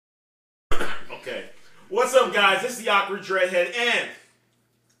Okay. What's up, guys? This is the Awkward Dreadhead, and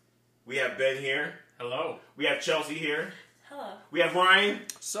we have Ben here. Hello. We have Chelsea here. Hello. We have Ryan.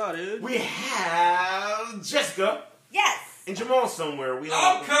 Sup, dude? We have Jessica. Yes. And Jamal somewhere.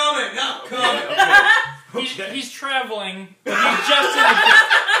 I'm coming. Okay. He's traveling, but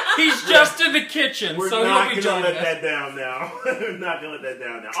he's just in the kitchen, We're so not he'll be gonna let joining us. that down now. We're not gonna let that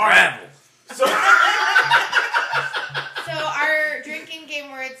down now. Travel. So, So our drinking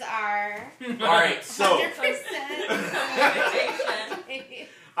game words are all right. So 100%.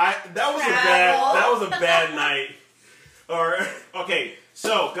 that was a bad night. Okay.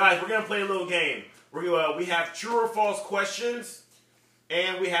 So guys, we're gonna play a little game. We have true or false questions,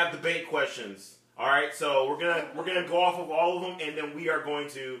 and we have debate questions. All right. So we're gonna go off of all of them, and then we are going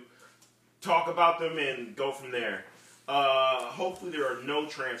to talk about them and go from there. Hopefully there are no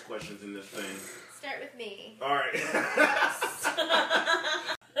trans questions in this thing. Start with me. All right.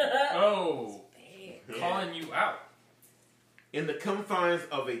 Oh, calling you out. In the confines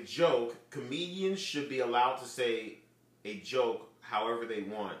of a joke, comedians should be allowed to say a joke however they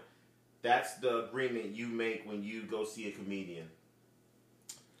want. That's the agreement you make when you go see a comedian.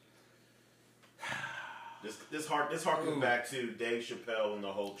 This harkens back to Dave Chappelle and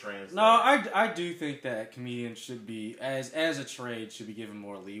the whole trans. No, I do think that comedians should be, as a trade, should be given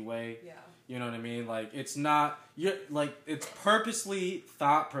more leeway. Yeah. You know what I mean? Like, it's not, it's purposely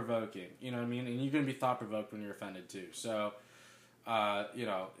thought-provoking. You know what I mean? And you're going to be thought-provoked when you're offended, too. So,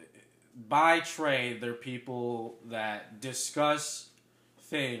 by trade, they're people that discuss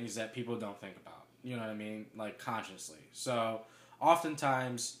things that people don't think about. You know what I mean? Like, consciously. So,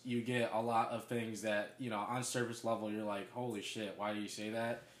 oftentimes, you get a lot of things that, on surface level, you're like, holy shit, why do you say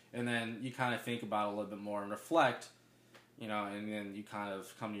that? And then you kind of think about it a little bit more and reflect, and then you kind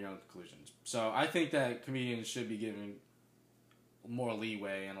of come to your own conclusions. So I think that comedians should be given more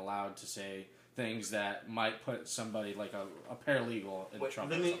leeway and allowed to say things that might put somebody like a paralegal in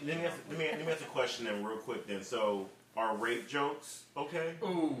trouble. Let me ask a question then real quick then. So are rape jokes okay?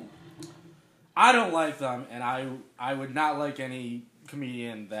 Ooh. I don't like them, and I would not like any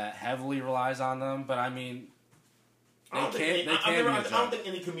comedian that heavily relies on them, but I mean, I don't think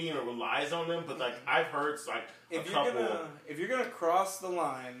any comedian relies on them, but like I've heard like if you're gonna cross the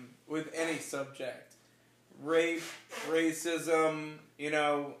line with any subject, rape, racism,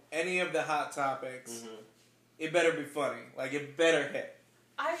 any of the hot topics, it better be funny. Like it better hit.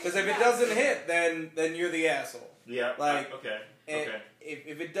 Because if it doesn't hit, then you're the asshole. Yeah. Like okay.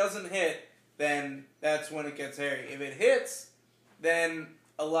 If it doesn't hit, then that's when it gets hairy. If it hits, then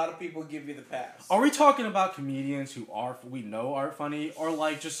a lot of people give you the pass. Are we talking about comedians who we know are funny, or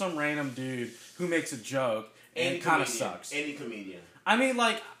like just some random dude who makes a joke and kind of sucks? Any comedian. I mean,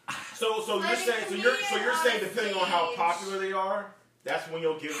 like. So you're saying depending on how popular they are, that's when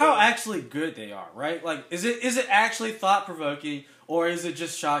you'll give how them actually good they are, right? Like, is it actually thought provoking, or is it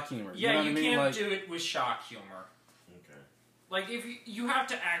just shock humor? Yeah, you know what I mean? Can't do it with shock humor. Okay. Like if you have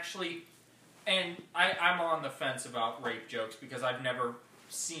to actually, and I'm on the fence about rape jokes because I've never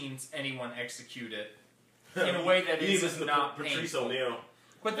seen anyone execute it in a way that is not Patrice painful. O'Neill.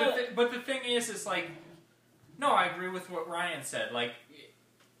 But the thing is like, no, I agree with what Ryan said. Like,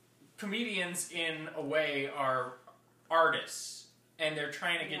 comedians in a way are artists, and they're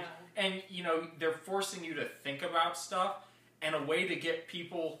trying to get, and they're forcing you to think about stuff, and a way to get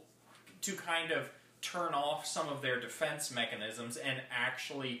people to kind of turn off some of their defense mechanisms and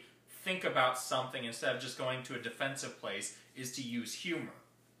actually think about something instead of just going to a defensive place is to use humor.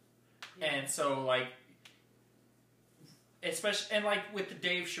 Yeah. And so, like, especially, and like with the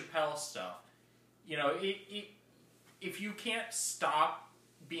Dave Chappelle stuff, if you can't stop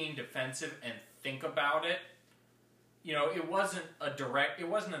being defensive and think about it, it wasn't an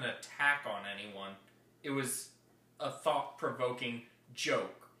attack on anyone. It was a thought-provoking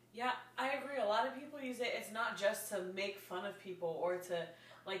joke. Yeah, I agree. A lot of people use it. It's not just to make fun of people or to,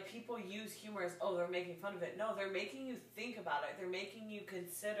 like, people use humor as, they're making fun of it. No, they're making you think about it. They're making you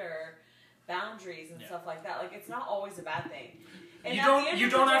consider boundaries and stuff like that. Like, it's not always a bad thing. And you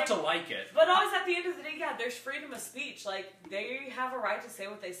don't have to like it. But always at the end of the day, there's freedom of speech. Like, they have a right to say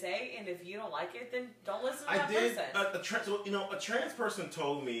what they say, and if you don't like it, then don't listen to that person. A trans person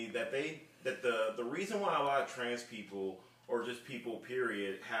told me that the reason why a lot of trans people or just people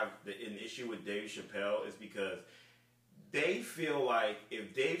period have an issue with Dave Chappelle is because they feel like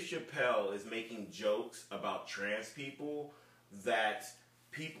if Dave Chappelle is making jokes about trans people, that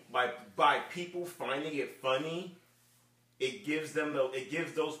people by people finding it funny, it gives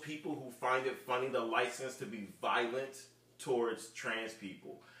those people who find it funny the license to be violent towards trans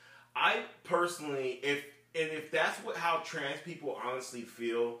people. I personally, if that's how trans people honestly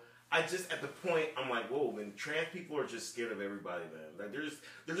feel, I just at the point I'm like, whoa, man, trans people are just scared of everybody, man. Like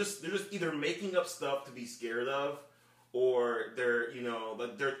they're just either making up stuff to be scared of, or they're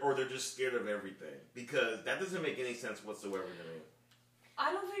they're just scared of everything, because that doesn't make any sense whatsoever to me.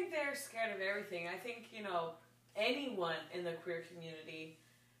 I don't think they're scared of everything. I think, anyone in the queer community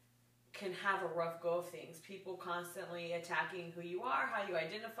can have a rough go of things. People constantly attacking who you are, how you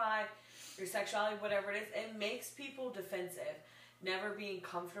identify, your sexuality, whatever it is. It makes people defensive. Never being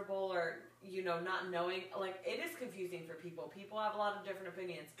comfortable or, not knowing. Like, it is confusing for people. People have a lot of different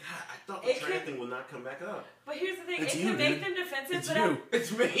opinions. God, I thought the trans thing would not come back up. But here's the thing. It's it you, can make dude. them defensive. It's but you.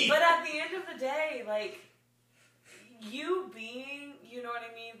 It's me. But at the end of the day, like, you being, you know what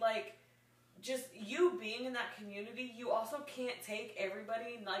I mean? Like, just you being in that community, you also can't take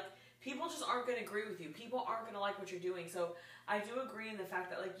everybody, like, people just aren't going to agree with you. People aren't going to like what you're doing. So I do agree in the fact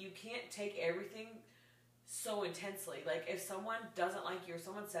that, like, you can't take everything so intensely. Like, if someone doesn't like you or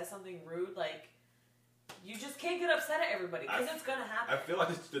someone says something rude, like, you just can't get upset at everybody because it's going to happen. I feel like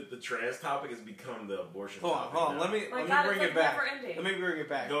the trans topic has become the abortion Hold on, topic. hold on. now. Let me God, bring it's it like back. never ending. Let me bring it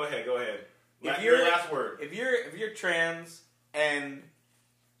back. Go ahead. If Your you're- last word. If you're trans and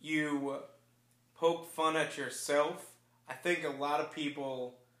you poke fun at yourself, I think a lot of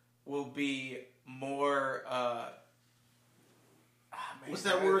people will be more. What's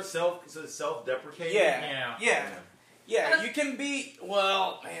that word? Self-deprecating? Yeah. You can be.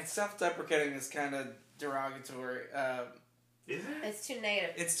 Well, man, self-deprecating is kind of derogatory. Is it? It's too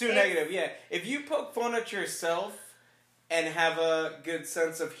negative. It's too negative. Yeah, if you poke fun at yourself and have a good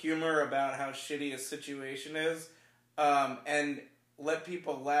sense of humor about how shitty a situation is, and let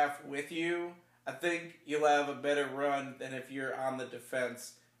people laugh with you, I think you'll have a better run than if you're on the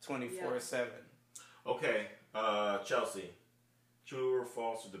defense 24/7. Okay, Chelsea. True or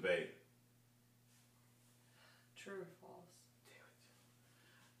false or debate? True or false?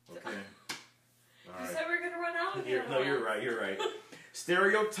 Okay. All You said we were going to run out of here. You're right.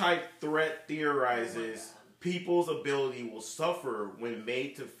 Stereotype threat theorizes people's ability will suffer when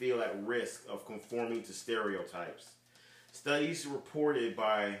made to feel at risk of conforming to stereotypes. Studies reported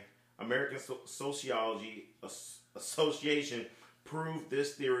by American Sociology Association proved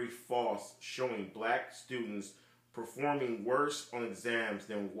this theory false, showing black students performing worse on exams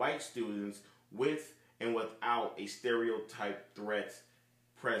than white students with and without a stereotype threat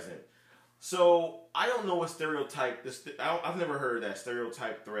present. So, I don't know what stereotype, I've never heard of that,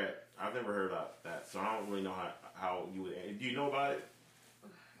 stereotype threat. I've never heard of that, so I don't really know how you would, do you know about it?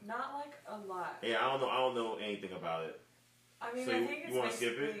 Not like a lot. Yeah, I don't know anything about it. I mean, So I think it's you wanna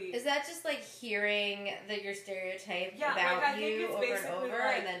skip it? basically... Is that just like hearing that you're stereotyped Yeah, about like, I think you it's over and basically over,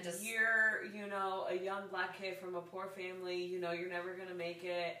 like and then just you're, a young black kid from a poor family, you're never gonna make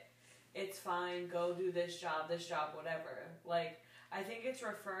it, it's fine, go do this job, whatever. Like, I think it's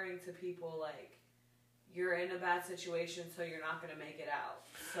referring to people like, you're in a bad situation, so you're not gonna make it out.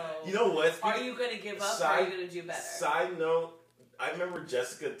 So, You know what? are you gonna give up, or are you gonna do better? Side note, I remember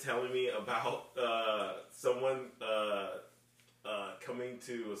Jessica telling me about someone coming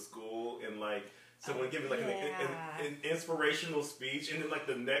to a school and like someone giving like an inspirational speech, and then like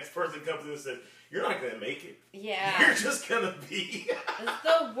the next person comes in and says, "You're not gonna make it. yeah, You're just gonna be." it's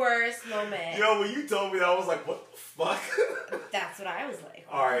the worst moment. When you told me that, I was like, "What the fuck?" That's what I was like.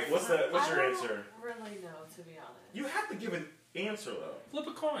 All right, what's your I don't answer? really know, to be honest. You have to give an answer though. Flip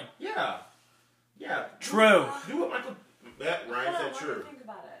a coin. Yeah. True. Do what Michael. That Ryan said Hold on, let true. me think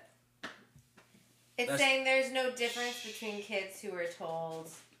about it. It's That's- saying there's no difference between kids who are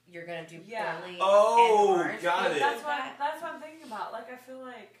told you're gonna do Yeah. poorly. Oh, and ours. got it. That's what I'm thinking about. Like, I feel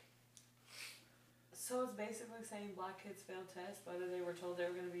like... So it's basically saying black kids fail tests, whether they were told they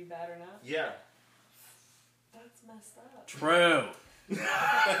were going to be bad or not? Yeah. That's messed up. True.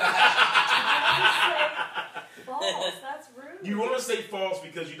 False. That's rude. You want to say false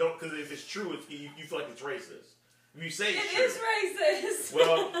because you don't, because if it's true, you feel like it's racist. If you say it's It true, is racist.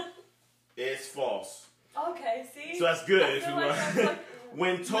 well, it's false. Okay, see? So that's good. I If feel you like that's, like,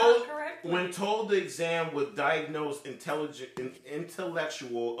 when not told correctly. when told the exam would diagnose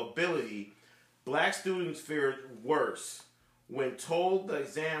intellectual ability, black students fared worse. When told the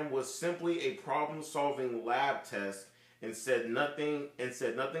exam was simply a problem-solving lab test and said nothing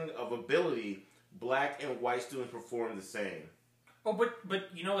of ability, black and white students performed the same. Oh, but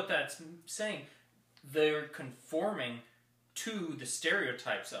you know what that's saying? They're conforming to the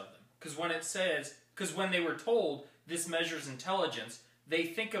stereotypes of them. Because when they were told this measures intelligence, they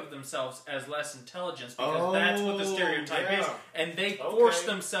think of themselves as less intelligent because that's what the stereotype is, and they force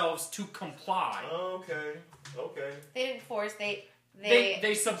themselves to comply. Okay. They didn't force. They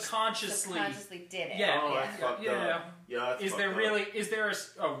they subconsciously did it. Yeah. Oh, that's fucked up. Yeah, that's Is fucked there up. really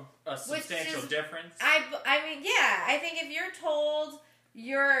a substantial difference? I mean, yeah. I think if you're told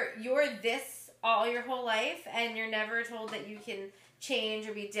you're this all your whole life and you're never told that you can change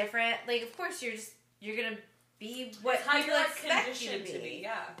or be different, like of course you're gonna be what It's how people you're expect you to conditioned be,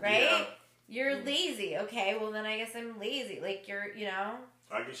 yeah. right? Yeah. You're lazy. Okay, well then I guess I'm lazy. Like I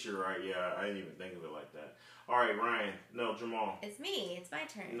guess you're right. Yeah, I didn't even think of it like that. All right, Ryan. No, Jamal. it's me. It's my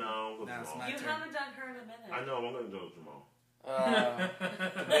turn. No, go No, it's Jamal. my You turn. haven't done her in a minute. I know. I'm gonna do it, Jamal.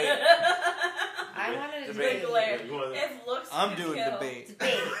 Debate. I wanted to Debate. do Glare. You wanna- If looks I'm could doing kill. debate.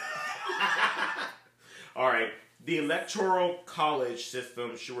 debate. All right. The electoral college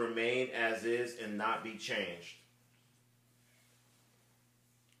system should remain as is and not be changed.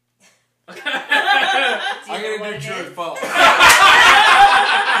 Do you I'm know gonna what do it true is? or false.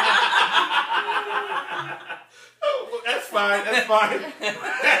 Oh, that's fine. That's fine.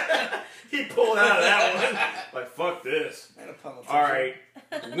 He pulled out of that one. Like, fuck this. And a politician. All right.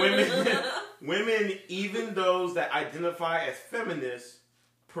 Women, even those that identify as feminists,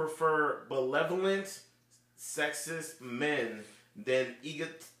 prefer benevolent, sexist men than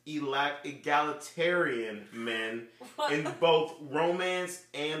egalitarian men in both romance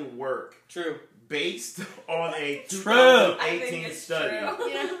and work, True. based on a I think 2018 it's study. true.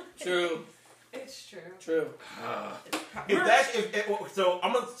 Yeah. True. It's true. True. So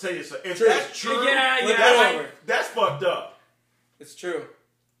I'm gonna tell you something. If True. that's true, Yeah, Look yeah. it over. that's fucked up. It's true.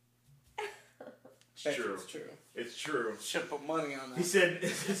 It's true. It's true. It's true. Should put money on He that.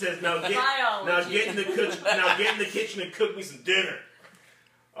 says now get Biology. in the kitchen. Now get in the kitchen and cook me some dinner.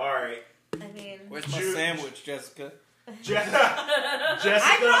 All right, I mean, Where's my Ju- sandwich, Jessica? Jessica.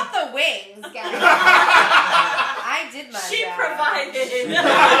 I brought the wings, guys. I did my She job. provided.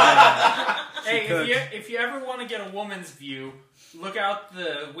 Hey, if you ever want to get a woman's view, look out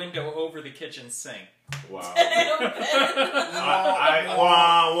the window over the kitchen sink. Wow. Anyways,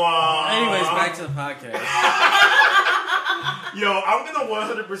 Anyways, back to the podcast. Yo, I'm gonna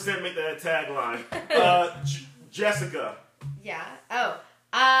 100% make that a tagline. Jessica. Yeah. Oh.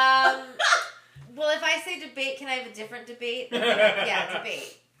 Well, if I say debate, can I have a different debate? Yeah,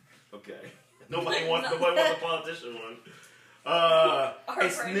 debate. Okay. Nobody wants a politician one.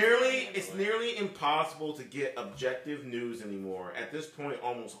 It's brains nearly impossible to get objective news anymore. At this point,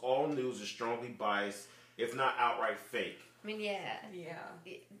 almost all news is strongly biased, if not outright fake. I mean, yeah. Yeah.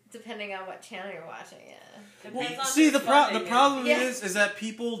 Depending on what channel you're watching, yeah. Depends on See, who's the funding it. problem Yeah. is that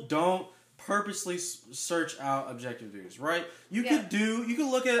people don't purposely search out objective news, right? You Yeah. could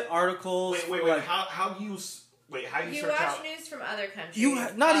look at articles. Wait. like- How do you You search watch out? news from other countries. You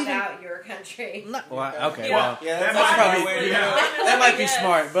not even- about your country. Well, okay, Yeah. well, Yeah, That that's might probably be- way to yeah. go. that might be Yes.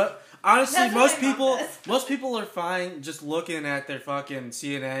 smart, but honestly, That's what my mom does. most people are fine just looking at their fucking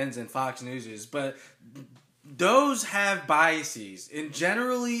CNNs and Fox Newses, but those have biases, and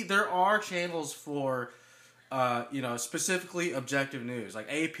generally there are channels for specifically objective news, like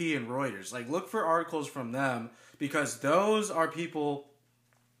AP and Reuters. Like, look for articles from them, because those are people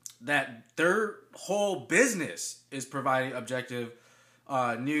that their whole business is providing objective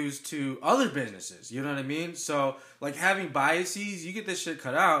news to other businesses. You know what I mean? So, like, having biases, you get this shit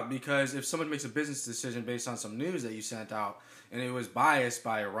cut out, because if someone makes a business decision based on some news that you sent out and it was biased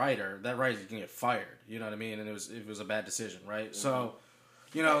by a writer, that writer's gonna get fired. You know what I mean? And it was a bad decision, right? Mm-hmm. So,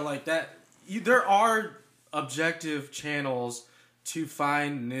 like that. There are objective channels to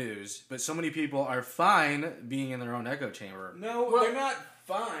find news, but so many people are fine being in their own echo chamber. No, Well- they're not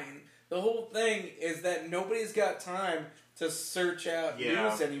fine. The whole thing is that nobody's got time to search out Yeah.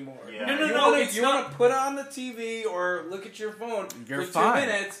 news anymore. Yeah. No, it's you not- want to put on the TV or look at your phone You're for fine. 2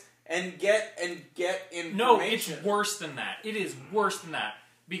 minutes and get information. No, it's worse than that. It is worse than that,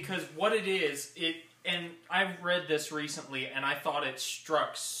 because what it is, and I've read this recently, and I thought it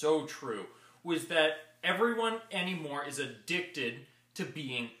struck so true, was that everyone anymore is addicted to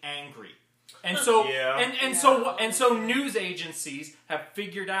being angry. And so, Yeah. and so news agencies have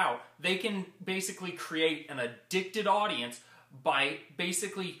figured out they can basically create an addicted audience by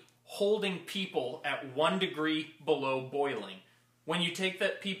basically holding people at 1 degree below boiling. When you take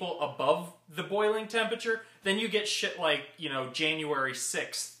that people above the boiling temperature, then you get shit like, January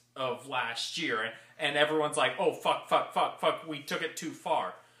 6th of last year, and everyone's like, oh, fuck, we took it too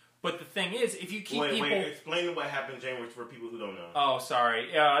far. But the thing is, if you keep people... Wait, explain what happened in January for people who don't know. Oh, sorry.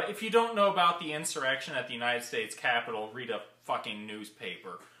 If you don't know about the insurrection at the United States Capitol, read a fucking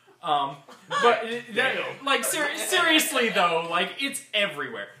newspaper. Seriously though, like, it's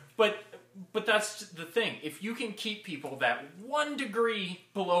everywhere. But that's the thing. If you can keep people that 1 degree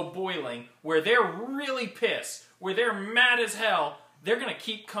below boiling, where they're really pissed, where they're mad as hell they're gonna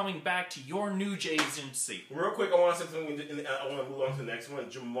keep coming back to your news agency. Real quick, I want to say something. I want to move on to the next one.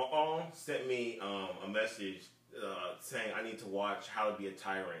 Jamal sent me a message saying I need to watch How to Be a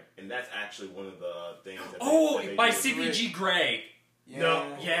Tyrant, and that's actually one of the things. That by do. CVG Gray. Yeah.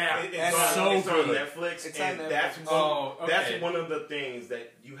 No, Yeah, it's so on good. Netflix, It's and on Netflix. that's Okay. one of the things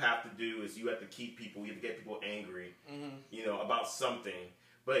that you have to do is you have to keep people, you have to get people angry, about something.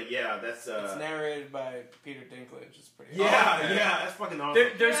 But yeah, that's It's narrated by Peter Dinklage. It's pretty. yeah, that's fucking awesome.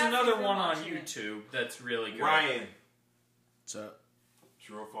 There's Yeah, another I've one on watched it. YouTube that's really good. Ryan, What's up?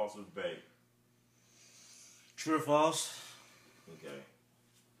 true or false with bait? True or false? Okay.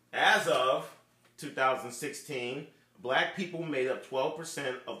 As of 2016, black people made up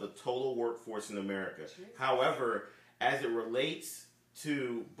 12% of the total workforce in America. However, as it relates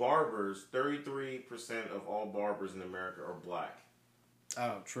to barbers, 33% of all barbers in America are black.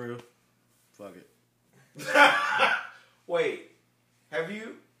 Oh, true. Fuck it. Wait, have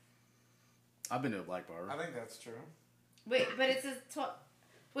you? I've been to a black barber. I think that's true. Wait, but it's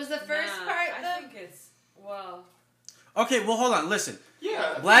was the first part I the think it's well. Okay, well, hold on. Listen.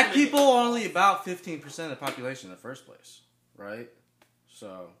 Yeah. Black people are only about 15% of the population in the first place, right?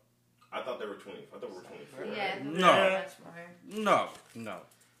 So. I thought they were 20. I thought we were 24. yeah, No. much more. No.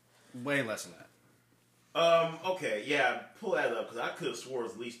 Way less than that. Okay, yeah, pull that up, because I could have swore it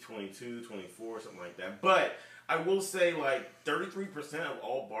was at least 22, 24, something like that. But I will say, like, 33% of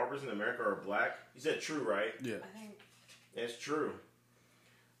all barbers in America are black. You said true, right? Yeah. I think That's true.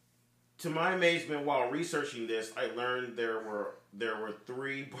 To my amazement, while researching this, I learned there were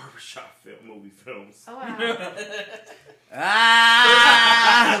 3 barbershop movie films. Oh wow.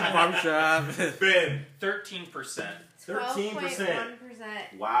 Barbershop. Ben, 13%. 13%.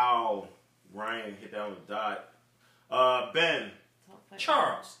 12.1%. Wow. Ryan hit that on the dot. Ben,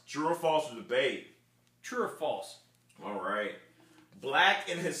 Charles, true or false for debate? true or false? All right. Black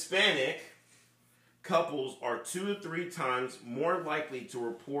and Hispanic couples are 2 to 3 times more likely to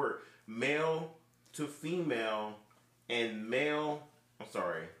report male to female and male. I'm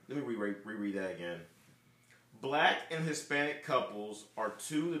sorry. Let me reread that again. Black and Hispanic couples are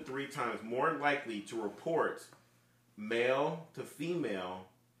 2 to 3 times more likely to report male to female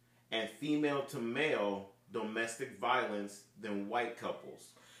and female to male domestic violence than white couples.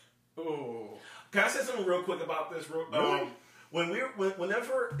 Oh. Can I say something real quick about this?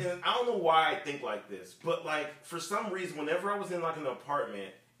 Whenever, and I don't know why I think like this, but like for some reason, whenever I was in like an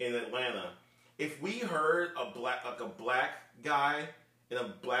apartment in Atlanta, if we heard a black guy and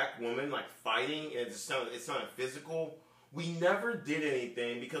a black woman like fighting and it sounded physical, we never did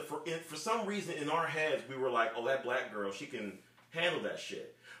anything because for some reason in our heads we were like, oh, that black girl, she can handle that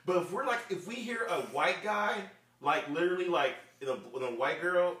shit. But if we hear a white guy like literally like with a white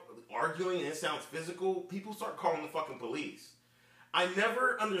girl arguing and it sounds physical, people start calling the fucking police. I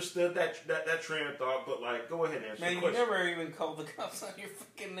never understood that train of thought, but like, go ahead and answer the Man, question. you never even called the cops on your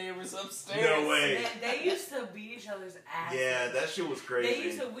fucking neighbors upstairs. No way. Man, they used to beat each other's asses. Yeah, that shit was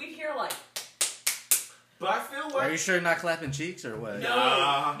crazy. We'd hear like, But I feel Are you like sure you're not clapping cheeks or what?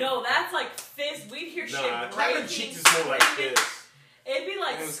 Nah. no, that's like fist. We'd hear shit clapping breaking, cheeks is more like screaming. this. It'd be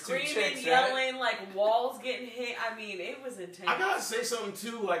like It was two screaming, chicks, yelling, like walls getting hit. I mean, it was intense. I gotta say something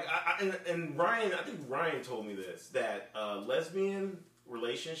too. Like, and Ryan, I think Ryan told me this that lesbian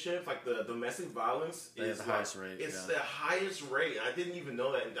relationships, like the domestic violence, is the highest rate. It's the highest rate. I didn't even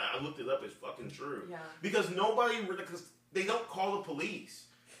know that, and I looked it up. It's fucking true. Yeah. Because because they don't call the police.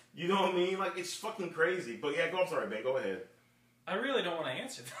 You know what I mean? Like, it's fucking crazy. But yeah, I'm sorry, man. Go ahead. I really don't want to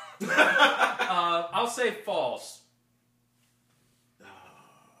answer that. I'll say false.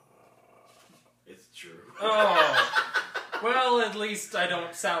 It's true. Oh. Well, at least I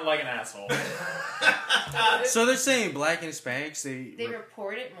don't sound like an asshole. So they're saying black and Hispanics, They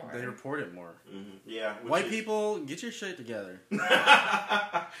report it more. they report it more. Mm-hmm. Yeah. White people, get your shit together.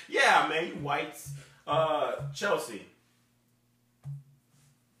 Yeah, man, you whites. Chelsea.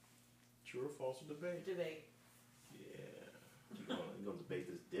 True or false or debate? Debate. Yeah. You're gonna debate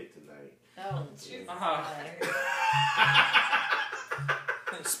this dick tonight. Oh, Jesus.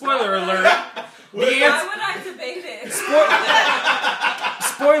 Spoiler alert. The Why answer. would I debate it?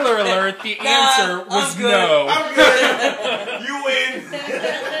 Spoiler alert. The answer was no. I'm good. You win.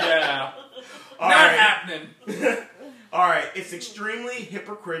 Yeah. All Not right. happening. All right. It's extremely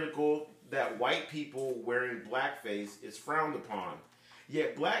hypocritical that white people wearing blackface is frowned upon.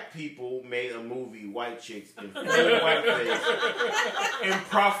 Yet black people made a movie, White Chicks, in full whiteface and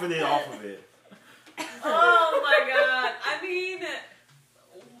profited off of it. Oh my god. I mean,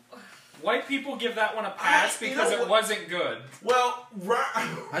 White people give that one a pass because it wasn't good. Well,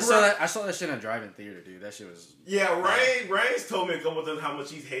 I saw that shit in a drive-in theater, dude. That shit was. Yeah, Ryan's told me a couple times how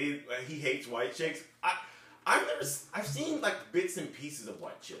much he hates white chicks. I've seen like bits and pieces of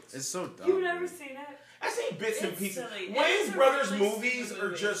white chicks. It's so dumb. You've never seen it? I've seen bits and pieces. Silly. Wayne's Brothers really movies stupid are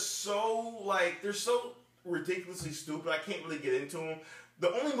movie. just so like they're so ridiculously stupid. I can't really get into them.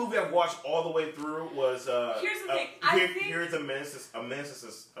 The only movie I've watched all the way through was Here's the thing. I think here's a menace something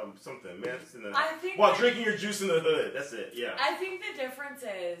menace in the I think while that- drinking your juice in the hood. That's it. Yeah. I think the difference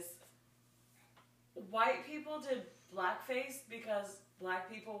is white people did blackface because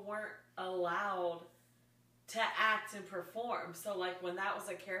black people weren't allowed to act and perform. So like when that was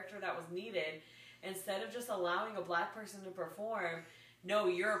a character that was needed, instead of just allowing a black person to perform, no,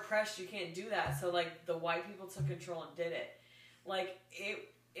 you're oppressed, you can't do that. So like the white people took control and did it. Like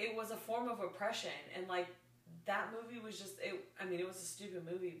it was a form of oppression, and like that movie was just it was a stupid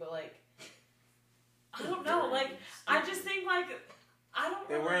movie, but like I don't know, like I just think like I don't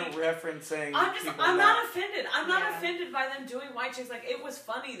They really, weren't referencing. I'm not offended. I'm not offended by them doing white chicks. Like it was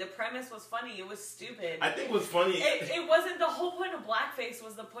funny. The premise was funny. It was stupid. I think what's funny. It wasn't the whole point of blackface.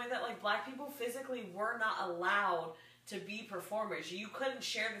 Was the point that like black people physically were not allowed to be performers. You couldn't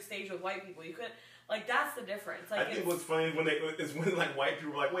share the stage with white people. You couldn't. Like that's the difference. Like I think what's funny when like white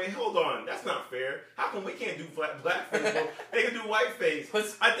people are like, wait, hold on, that's not fair. How come we can't do blackface? Well, they can do whiteface.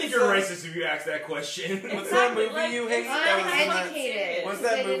 I think you're racist if you ask that question. What's that movie Like, you hate? I'm That educated. was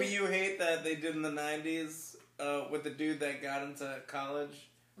that movie you hate that they did in the 90s with the dude that got into college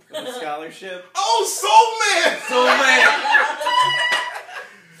with a scholarship? Oh, Soul Man! Soul Man!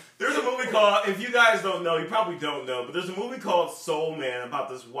 There's a movie called, if you guys don't know, you probably don't know, but there's a movie called Soul Man about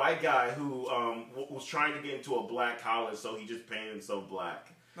this white guy who was trying to get into a black college, so he just painted himself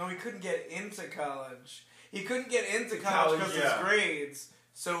black. No, he couldn't get into college. He couldn't get into college because of his grades,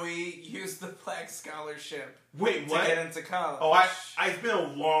 so he used the black scholarship Wait, to what? get into college. Oh, it's been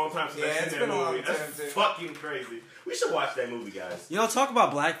a long time since I've it's seen been that a long movie. time, That's too. fucking crazy. We should watch that movie, guys. You know, talk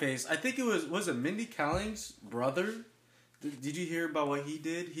about blackface. I think it was it Mindy Kaling's brother? Did you hear about what he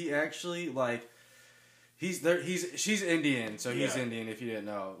did? He actually like she's Indian, so he's Indian if you didn't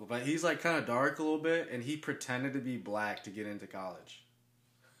know. But he's like kind of dark a little bit, and he pretended to be black to get into college.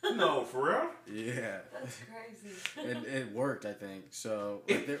 No, for real? Yeah. That's crazy. It worked, I think. So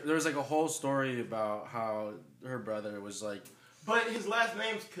like, there was like a whole story about how her brother was like. But his last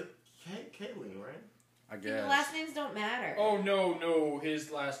name's Kaling, right? I The guess. last names don't matter. Oh no,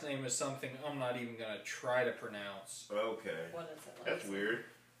 his last name is something I'm not even gonna try to pronounce. Okay. What is it? That's weird.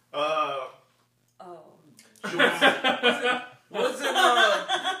 Oh. Was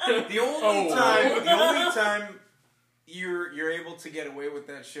it the only time you're able to get away with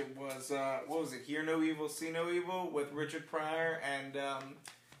that shit was what was it? Hear No Evil, See No Evil with Richard Pryor and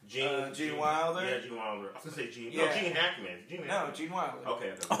Gene Wilder. Yeah, Gene Wilder. I was gonna say Gene. Yeah. No, Gene Hackman. No, Gene Wilder.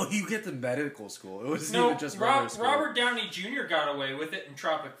 Okay. Oh, you get to medical school. It wasn't No, even just regular school. Robert Downey Jr. got away with it in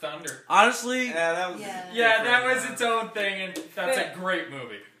Tropic Thunder. Honestly, Yeah, that was. Yeah. Yeah, that was its own thing, and that's a great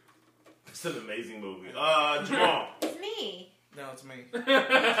movie. It's an amazing movie. Jamal. It's me. No, it's me.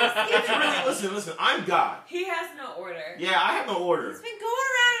 Listen. I'm God. He has no order. Yeah, I have no order. It's been going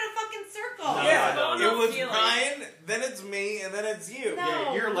around in a fucking circle. No. Yeah, no, it was feeling. Ryan, then it's me, and then it's you. No.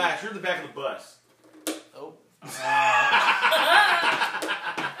 Yeah, you're last. You're in the back of the bus. Oh.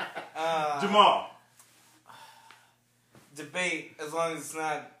 Jamal. Debate, as long as it's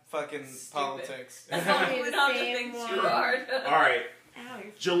not fucking Stupid. politics. As long as Be we the don't have to same think one. too hard. All right. Ow,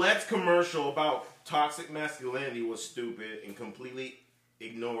 you're Gillette's commercial about toxic masculinity was stupid and completely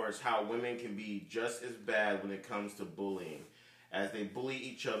ignores how women can be just as bad when it comes to bullying, as they bully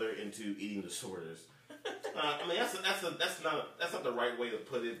each other into eating disorders. I mean, that's not the right way to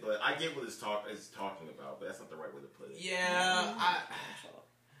put it, but I get what it's talking about, but that's not the right way to put it. Yeah,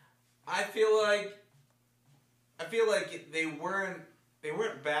 I feel like they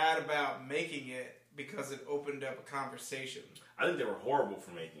weren't bad about making it because it opened up a conversation. I think they were horrible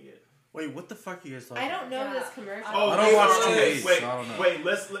for making it. wait, what the fuck are you guys talking I about? don't know Yeah. this commercial. Oh, I don't wait, watch wait, TV, wait, so I don't know. wait,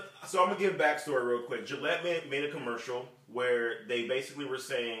 so I'm gonna give backstory real quick. Gillette made a commercial where they basically were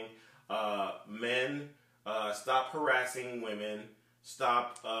saying, men, stop harassing women,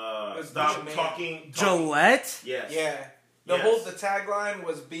 stop talking. Gillette? Yes. Yeah, the tagline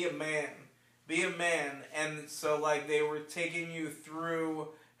was "Be a man, be a man," and so like they were taking you through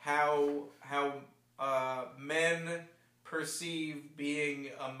how men perceive being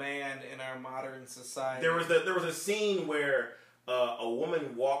a man in our modern society. There was a scene where a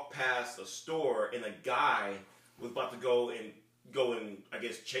woman walked past a store and a guy was about to go and I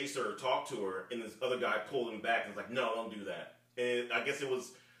guess chase her or talk to her, and this other guy pulled him back and was like, "No, don't do that." And I guess it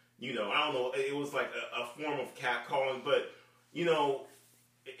was you know, I don't know, it was like a form of catcalling, but, you know,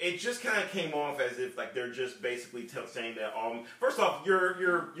 it just kind of came off as if like they're just basically saying that first off,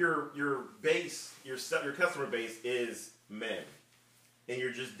 your base, your customer base is men, and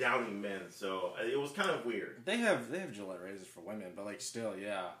you're just downing men. So it was kind of weird. They have Gillette razors for women, but like still,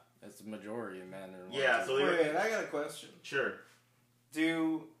 yeah, it's the majority of men. Yeah. So wait, I got a question. Sure.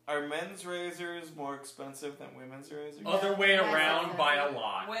 Are men's razors more expensive than women's razors? Other way around by a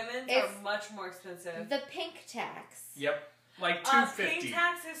lot. Women's It's are much more expensive. The pink tax. Yep. Like $250. Pink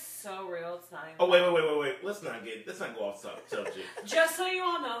tax is so real. It's not even. Oh wait. Let's not go off subject. Just so you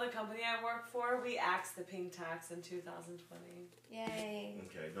all know, the company I work for, we axed the pink tax in 2020. Yay.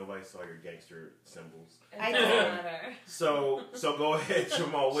 Okay, nobody saw your gangster symbols. I It did. doesn't matter. So go ahead,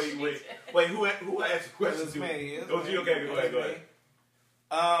 Jamal. Wait. Who asked the question? It's me. Oh, okay, go ahead.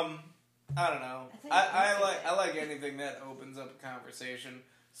 I don't know. I like anything that opens up a conversation.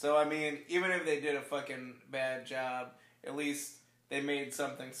 So I mean, even if they did a fucking bad job, at least they made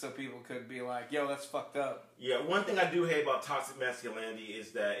something so people could be like, "Yo, that's fucked up." Yeah, one thing I do hate about toxic masculinity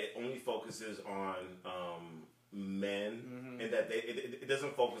is that it only focuses on men, and that it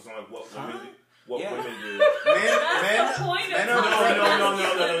doesn't focus on like what women do. That's the point of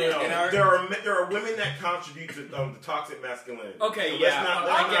No. There are women that contribute to the toxic masculinity. Okay, So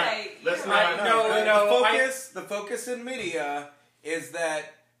yeah. let's not. The focus in media is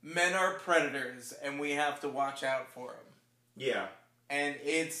that men are predators, and we have to watch out for them. Yeah. And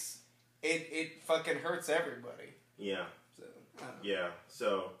it fucking hurts everybody. Yeah. So, I don't know. Yeah.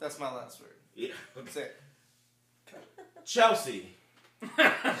 So. That's my last word. Yeah. That's it. Chelsea. Oh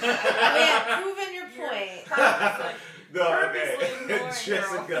yeah, proving your point. No, okay. Purposely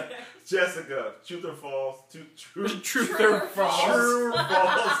ignoring Jessica. Truth or false? Truth or false? True or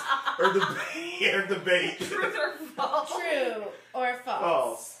false? Or debate. Truth or false? True or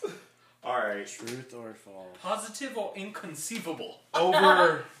false? All right. Truth or false? Positive or inconceivable?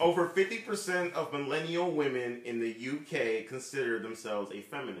 Over 50% of millennial women in the UK consider themselves a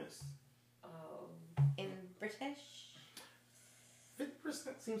feminist. In British?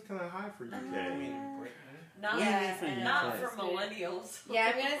 50% seems kind of high for UK. I mean, Britain. Not, Yeah, not for millennials.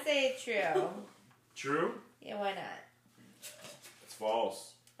 Yeah, I'm gonna say true. True? Yeah, why not? It's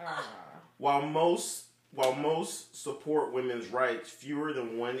false. Ah. While most support women's rights, fewer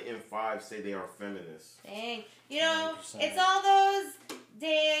than 1 in 5 say they are feminists. Dang. You know, 90%. it's all those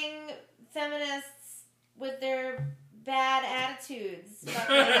dang feminists with their bad attitudes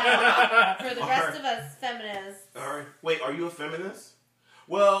fucking it up for the rest of us feminists. All right. Wait, are you a feminist?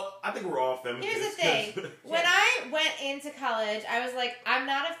 Well, I think we're all feminists. Here's the thing. When I went into college, I was like, I'm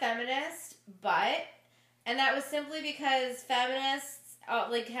not a feminist, but... And that was simply because feminists,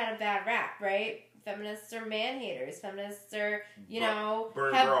 had a bad rap, right? Feminists are man-haters. Feminists are,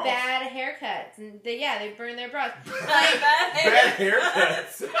 burn have bras. bad haircuts. And they burn their bras. Bad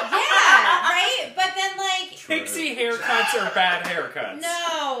haircuts. Yeah, right? But then, Pixie haircuts are bad haircuts.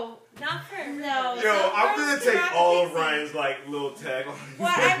 no. Not for No. Yo, Some I'm girls gonna do take not all of pixie. Ryan's little tag on.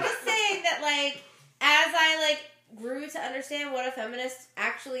 Well, I'm just saying that, as I, grew to understand what a feminist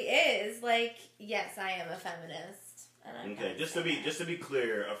actually is, yes, I am a feminist. And I'm Okay, just to be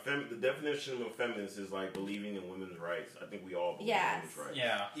clear, the definition of a feminist is believing in women's rights. I think we all believe in women's rights.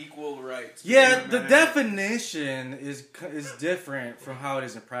 Yeah. Equal rights. Yeah, the definition is different from how it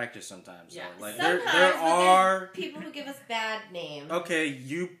is in practice sometimes. Yes. Though. Sometimes, there but are there's people who give us bad names. okay,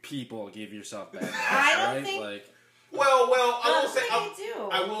 you people give yourself bad names. I don't right? think- Well,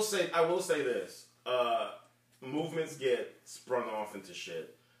 I I will say this. Movements get sprung off into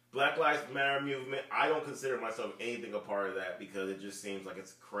shit. Black Lives Matter movement, I don't consider myself anything a part of that because it just seems like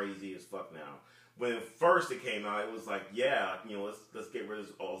it's crazy as fuck now. When first it came out, it was like, yeah, let's get rid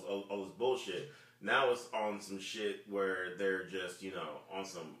of all this bullshit. Now it's on some shit where they're just, on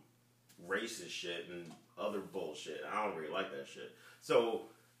some racist shit and other bullshit. I don't really like that shit. So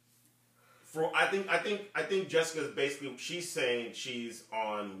I think Jessica's basically, she's saying she's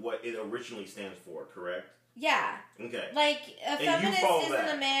on what it originally stands for, correct? Yeah. Okay. A you feminist follow isn't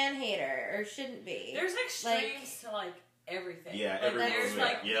that. a man-hater, or shouldn't be. There's extremes to everything. Yeah, there's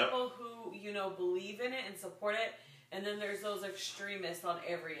yep. people who believe in it and support it, and then there's those extremists on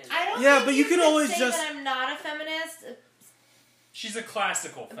every end. I don't Yeah, think but you can could always say just- that I'm not a feminist She's a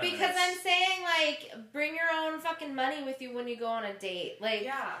classical feminist. because I'm saying bring your own fucking money with you when you go on a date.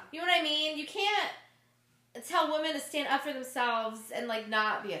 Yeah. You know what I mean? You can't tell women to stand up for themselves and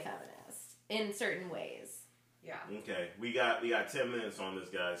not be a feminist in certain ways. Yeah. Okay, we got 10 minutes on this,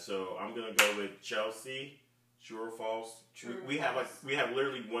 guys. So I'm gonna go with Chelsea. True or false? True or we false. have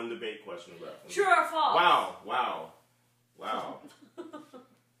literally one debate question left. True or false? Wow.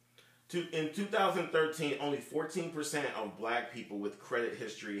 In 2013, only 14% of black people with credit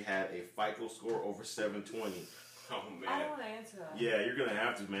history had a FICO score over 720. Oh man. I don't want to answer that. Yeah, you're gonna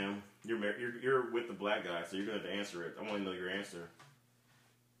have to, ma'am. You're with the black guy, so you're gonna have to answer it. I want to know your answer.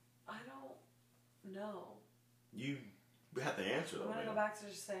 I don't know. You have to answer though. I'm gonna go back to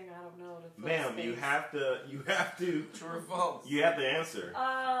just saying I don't know. To Ma'am, you have to. True or false? You have to answer.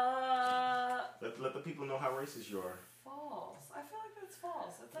 Let the people know how racist you are. false. I feel like that's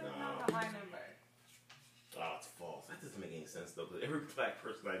false. It's like No. not a high number. Oh, it's false. That doesn't make any sense though, because every black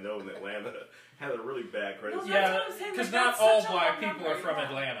person I know in Atlanta has a really bad credit No, score. Yeah, what I'm saying, because like, not that's all such a black low people are number, from yeah.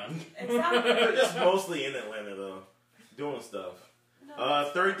 Atlanta. Exactly. They're just mostly in Atlanta though, doing stuff.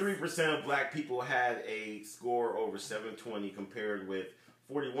 No, 33% of black people had a score over 720, compared with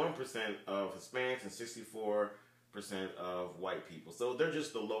 41% of Hispanics and 64% of white people. So they're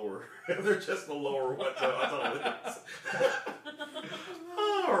just the lower. They're just the lower.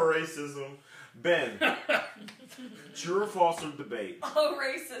 Oh, racism. Ben, true or false or debate? Oh,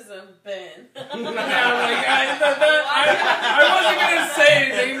 racism, Ben. I wasn't gonna say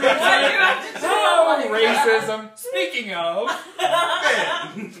anything. But Why do you have to do oh, it like racism. Speaking of,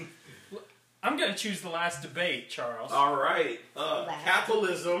 Ben. I'm gonna choose the last debate, Charles. All right.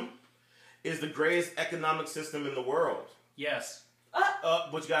 Capitalism is the greatest economic system in the world. Yes.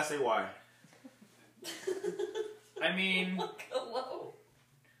 But you gotta say why. I mean, Hello.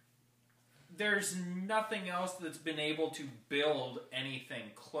 there's nothing else that's been able to build anything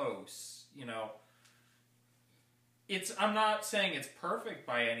close. You know, I'm not saying it's perfect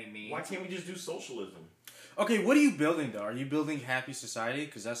by any means. Why can't we just do socialism? Okay, what are you building though? Are you building happy society?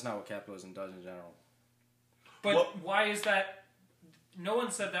 Because that's not what capitalism does in general. But why is that? No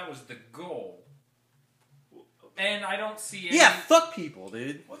one said that was the goal. And I don't see any... Yeah, fuck people,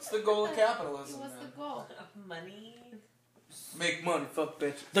 dude. What's the goal of capitalism? What's the then? goal? Money. Make money, fuck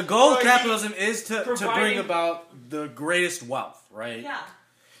bitches. The goal of capitalism is to bring providing- about the greatest wealth, right? Yeah.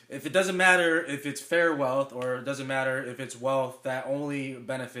 If it doesn't matter if it's fair wealth, or it doesn't matter if it's wealth that only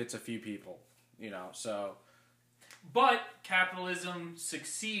benefits a few people, you know, so... But capitalism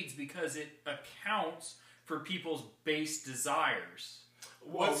succeeds because it accounts for people's base desires.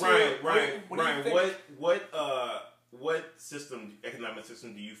 Well, What's Ryan, your- Ryan, what do you Ryan, think? what economic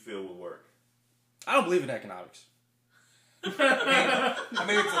system do you feel would work? I don't believe in economics. I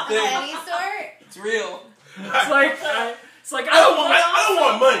mean, it's a thing. Any sort? It's real. It's like I don't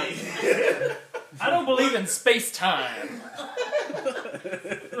want money. I don't believe in space time.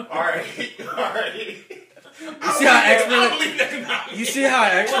 All right. You see how I expertly believe in economics. you see how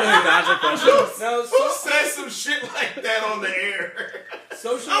expertly dodge the question? No, Who says some shit like that on the air? I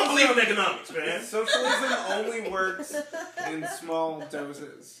don't believe in economics, man. Socialism only works in small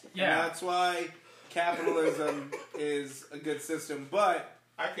doses. Yeah. And that's why capitalism is a good system. But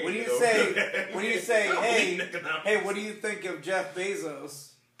I can't when you get over say, that. when you say, I don't believe in hey, economics. hey, what do you think of Jeff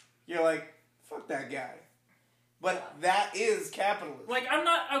Bezos? You're like, fuck that guy. But that is capitalism. Like, I'm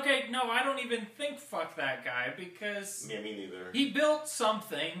not... Okay, no, I don't even think fuck that guy because... Yeah, me neither. He built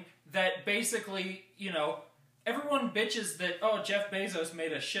something that basically, you know... Everyone bitches that, oh, Jeff Bezos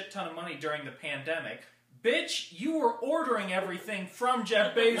made a shit ton of money during the pandemic. Bitch, you were ordering everything from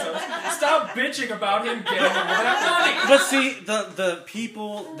Jeff Bezos. Stop bitching about him getting all that money. But see, the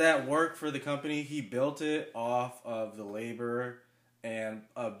people that work for the company, he built it off of the labor and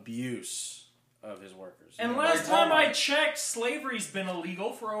abuse of his workers. And You know, last like, time I checked, slavery's been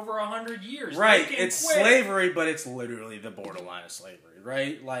illegal for over 100 years. right, They can it's quit. slavery, but it's literally the borderline of slavery,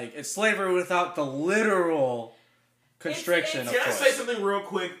 right? Like, it's slavery without the literal constriction of Can I choice. say something real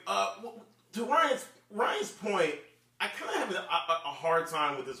quick? To Ryan's point, I kind of have a hard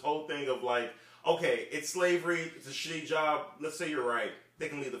time with this whole thing of like, okay, it's slavery, it's a shitty job. Let's say you're right. They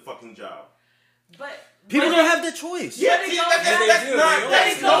can leave the fucking job. But People don't have the choice. Yeah, But it see, goes- that's They do.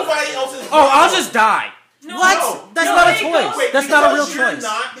 that's nobody else's Oh, I'll problem. just die. No, What? no, That's no, not a it choice. goes- Wait, That's not a real because you're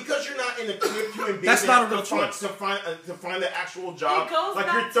choice. because you're not in the human being. That's not a real to find- choice. to find the actual job. It goes Like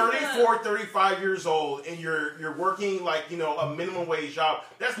back you're to the- 34, 35 years old, and you're working like a minimum wage job.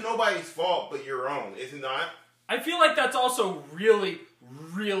 That's nobody's fault but your own, is it not? I feel like that's also really,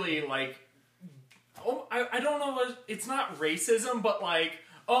 really like... Oh, I don't know, it's not racism, but like,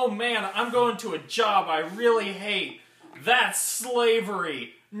 oh man, I'm going to a job I really hate. That's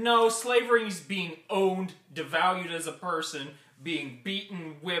slavery. No, slavery is being owned, devalued as a person, being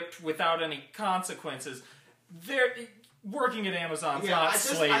beaten, whipped without any consequences. Working at Amazon's not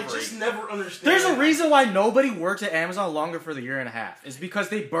slavery. I just never understand. There's a reason why nobody worked at Amazon longer for the year and a half. It's because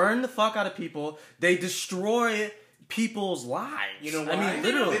they burn the fuck out of people. They destroy people's lives. You know I why? mean,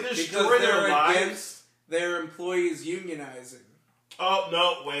 literally. They destroy Because their they're lives. against their employees unionizing. Oh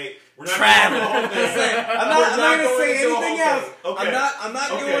no! Wait, we're not Travel. going to the whole thing. I'm not going to say into the whole anything thing. else. Okay. I'm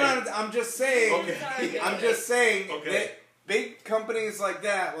not Okay. going on. I'm just saying. Okay. I'm just saying Okay. that big companies like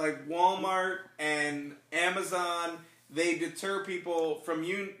that, like Walmart and Amazon, they deter people from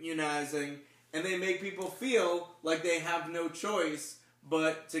unionizing, and they make people feel like they have no choice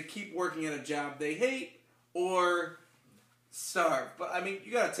but to keep working at a job they hate or starve. But I mean,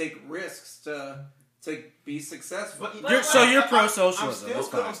 you got to take risks to be successful. So you're pro socialism.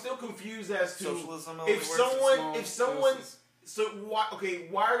 I'm still confused as to Socialism only if works for someone. doses. So why? Okay,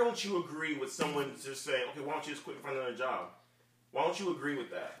 why don't you agree with someone just saying, okay, why don't you just quit and find another job? Why don't you agree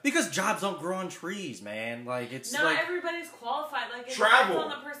with that? Because jobs don't grow on trees, man. Like it's Not like everybody's qualified. Like it Travel.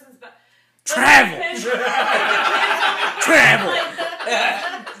 depends on the person's Travel. Travel.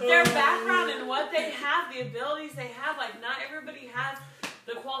 Their background and what they have, the abilities they have. Like not everybody has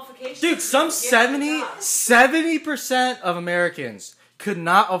the qualifications. Dude, some to get the job. 70% of Americans could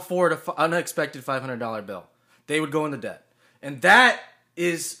not afford an unexpected $500 bill. They would go into debt. And that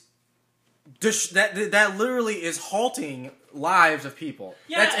is that literally is halting lives of people.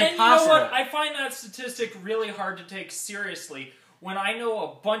 Yeah, That's and impossible. you know what? I find that statistic really hard to take seriously when I know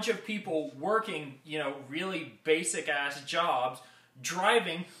a bunch of people working, really basic ass jobs,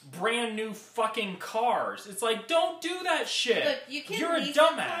 driving brand new fucking cars. It's like, don't do that shit. Look, you can You're a lease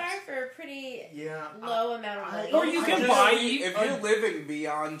dumbass. a car for a pretty Yeah, low amount of money. Or you can buy if you're living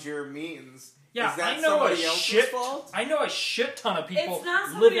beyond your means. Yeah, Is that I know somebody else's fault? I know a shit ton of people It's not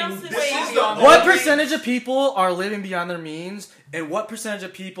somebody living else's This fault. is the What only- percentage of people are living beyond their means, and what percentage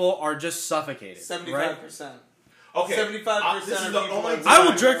of people are just suffocated? 75%. Okay, 75% this is of the people only are- I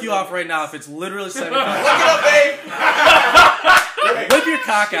will jerk you off right now if it's literally 75. Look it up, babe. Whip your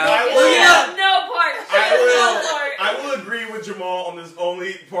cock out. I will- Yeah, no part. No part. I will agree with Jamal on this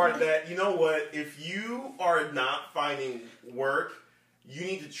only part that, you know what, if you are not finding work, you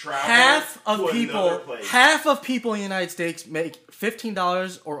need to travel Half to of another people place. in the United States make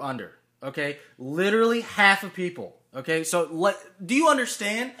 $15 or under. Okay, literally half of people. Okay, so do you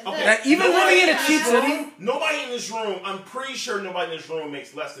understand Okay. that even Nobody living in a this cheap room- city, Nobody in this room, I'm pretty sure nobody in this room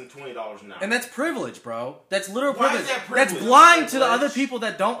makes less than $20 an hour. and that's privilege, bro. That's literal Why privilege. is that That's privilege? blind to the Privilege. other people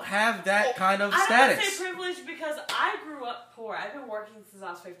that don't have that kind of I don't status. want to say privileged because I grew up poor. I've been working since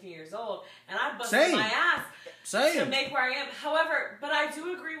I was 15 years old, and I busted Same. my ass to Same. make where I am. However, but I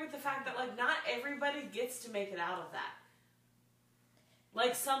do agree with the fact that like not everybody gets to make it out of that.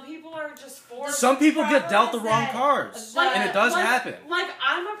 Like some people are just forced. Some people get dealt the Is wrong that- cards, Like- and it does like- happen. Like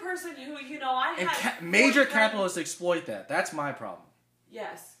I'm a person who I And had major 40 capitalists exploit that. That's my problem.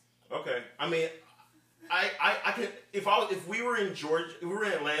 Yes. Okay, I mean, I can if we were in Georgia, if we were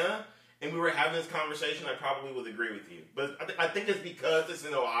in Atlanta, and we were having this conversation, I probably would agree with you. But I think it's because it's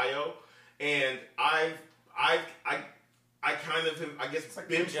in Ohio, and I kind of have, I guess, It's like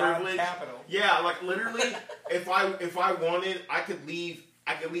been the job privileged. capital. Yeah, like literally, if I wanted, I could leave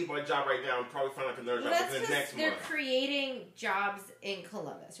my job right now and probably find like another Well, job that's within the because next they're month. creating jobs in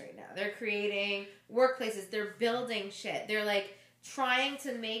Columbus right now. They're creating workplaces. They're building shit. They're like trying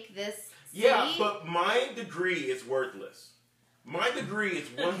to make this city. Yeah, but my degree is worthless. My degree is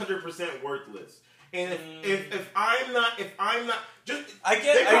 100% worthless. And if I'm not just I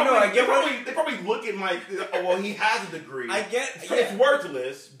get they probably look at my well, he has a degree. It's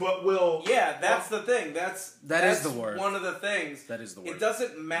worthless, but will Yeah, that's the thing. That is that's the word. One of the things. That is the word. It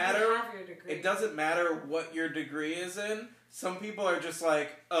doesn't matter. You have your degree. It doesn't matter what your degree is in. Some people are just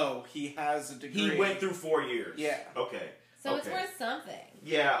like, oh, he has a degree. he went through 4 years. Yeah. Okay. So it's Okay. worth something.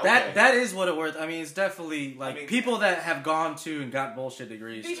 Yeah. Okay. That is what it worth. I mean, it's definitely like I mean- people that have gone to and got bullshit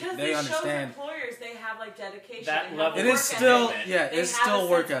degrees. Because They it understand. shows employers they have like dedication. That they have level a It work is still, ethic. yeah, They it's have still a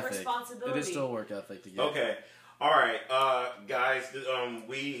work sense of ethic. It responsibility. is still work ethic to get. Okay. All right, guys.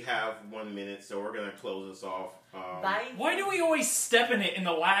 We have 1 minute, so we're gonna close this off. Bye. Why do we always step in it in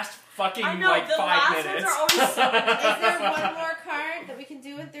the last fucking I know, like the 5 last minutes? ones are always so Is there one more card that we can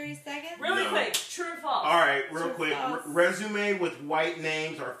do in 30 seconds? Really No. quick. True or false? All right, real True quick. false. Resume with white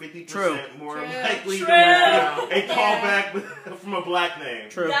names are 50% True. more True. likely True. to receive a Yeah. callback from a black name.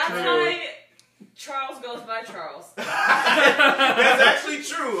 True. That's true. why Charles goes by Charles. That's actually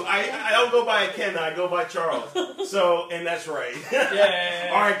true. I don't go by Ken, I go by Charles. So, and that's right. Yeah.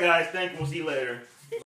 All right, guys. Thank you. We'll see you later.